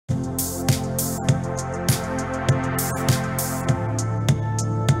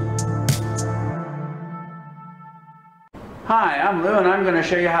Hi, I'm Lou and I'm going to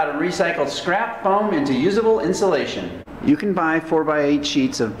show you how to recycle scrap foam into usable insulation. You can buy 4x8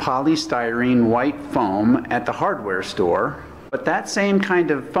 sheets of polystyrene white foam at the hardware store, but that same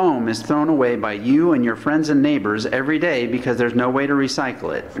kind of foam is thrown away by you and your friends and neighbors every day because there's no way to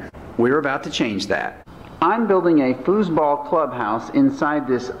recycle it. We're about to change that. I'm building a foosball clubhouse inside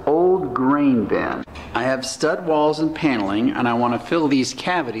this old grain bin. I have stud walls and paneling and I want to fill these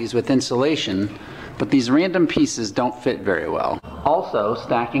cavities with insulation, but these random pieces don't fit very well. Also,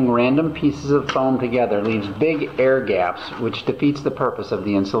 stacking random pieces of foam together leaves big air gaps, which defeats the purpose of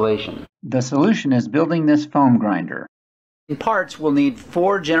the insulation. The solution is building this foam grinder. In parts, we'll need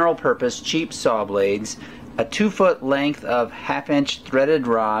 4 general-purpose cheap saw blades, a 2-foot length of 1/2-inch threaded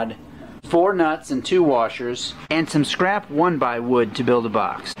rod, 4 nuts and 2 washers, and some scrap 1x wood to build a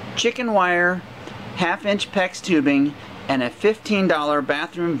box. Chicken wire, 1/2-inch PEX tubing, and a $15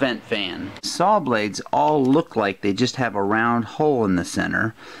 bathroom vent fan. Saw blades all look like they just have a round hole in the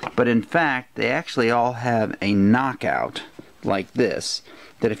center, but in fact they actually all have a knockout like this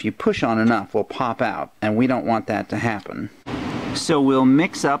that if you push on enough will pop out, and we don't want that to happen. So we'll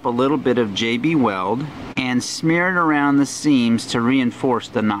mix up a little bit of JB Weld and smear it around the seams to reinforce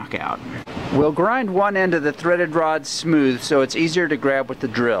the knockout. We'll grind one end of the threaded rod smooth so it's easier to grab with the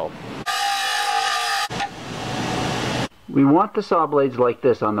drill. We want the saw blades like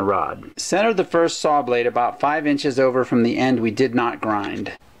this on the rod. Center the first saw blade about 5 inches over from the end we did not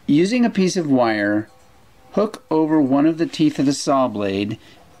grind. Using a piece of wire, hook over one of the teeth of the saw blade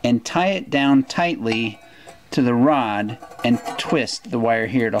and tie it down tightly to the rod and twist the wire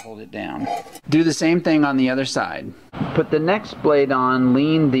here to hold it down. Do the same thing on the other side. Put the next blade on,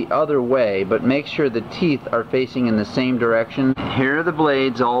 lean the other way, but make sure the teeth are facing in the same direction. Here are the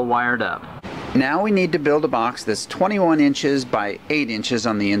blades all wired up. Now we need to build a box that's 21 inches by 8 inches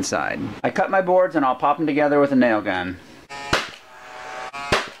on the inside. I cut my boards and I'll pop them together with a nail gun.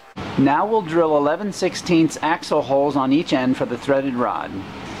 Now we'll drill 11/16 axle holes on each end for the threaded rod.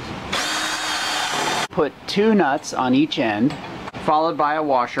 Put 2 nuts on each end, followed by a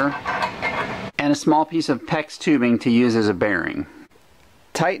washer and a small piece of PEX tubing to use as a bearing.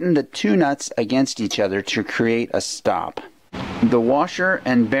 Tighten the 2 nuts against each other to create a stop. The washer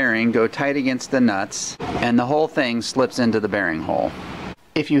and bearing go tight against the nuts, and the whole thing slips into the bearing hole.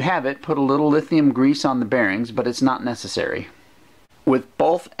 If you have it, put a little lithium grease on the bearings, but it's not necessary. With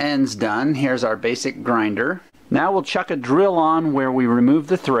both ends done, here's our basic grinder. Now we'll chuck a drill on where we remove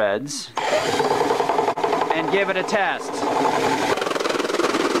the threads and give it a test.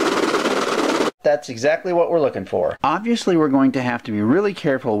 That's exactly what we're looking for. Obviously we're going to have to be really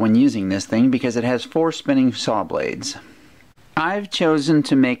careful when using this thing because it has 4 spinning saw blades. I've chosen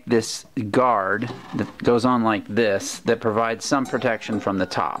to make this guard that goes on like this that provides some protection from the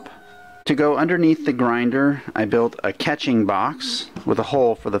top. To go underneath the grinder, I built a catching box with a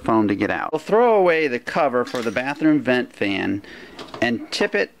hole for the foam to get out. We'll throw away the cover for the bathroom vent fan and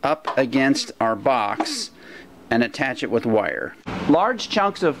tip it up against our box and attach it with wire. Large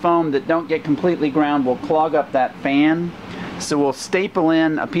chunks of foam that don't get completely ground will clog up that fan, so we'll staple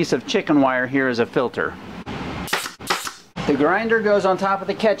in a piece of chicken wire here as a filter. The grinder goes on top of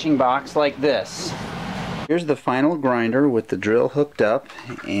the catching box like this. Here's the final grinder with the drill hooked up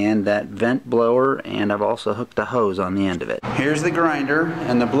and that vent blower, and I've also hooked a hose on the end of it. Here's the grinder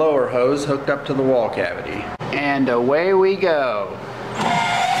and the blower hose hooked up to the wall cavity. And away we go.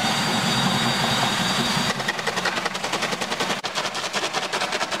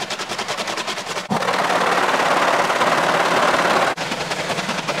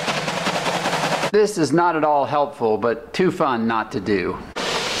 This is not at all helpful, but too fun not to do.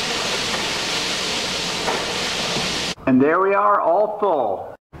 And there we are, all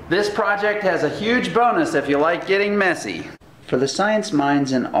full. This project has a huge bonus if you like getting messy. For the science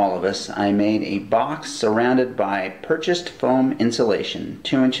minds in all of us, I made a box surrounded by purchased foam insulation,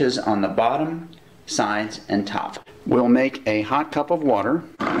 2 inches on the bottom, sides, and top. We'll make a hot cup of water.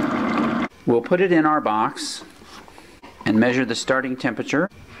 We'll put it in our box and measure the starting temperature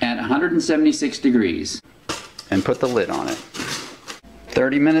at 176 degrees and put the lid on it.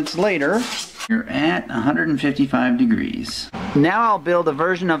 30 minutes later, you're at 155 degrees. Now I'll build a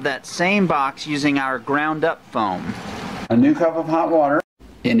version of that same box using our ground up foam. A new cup of hot water.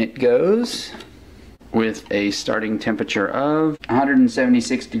 In it goes with a starting temperature of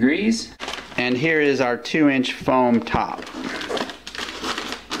 176 degrees. And here is our 2-inch foam top.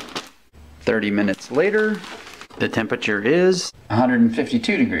 30 minutes later, the temperature is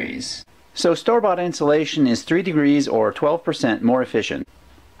 152 degrees. So store-bought insulation is 3 degrees or 12% more efficient.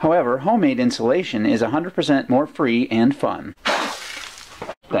 However, homemade insulation is 100% more free and fun.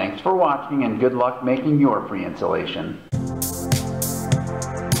 Thanks for watching and good luck making your free insulation.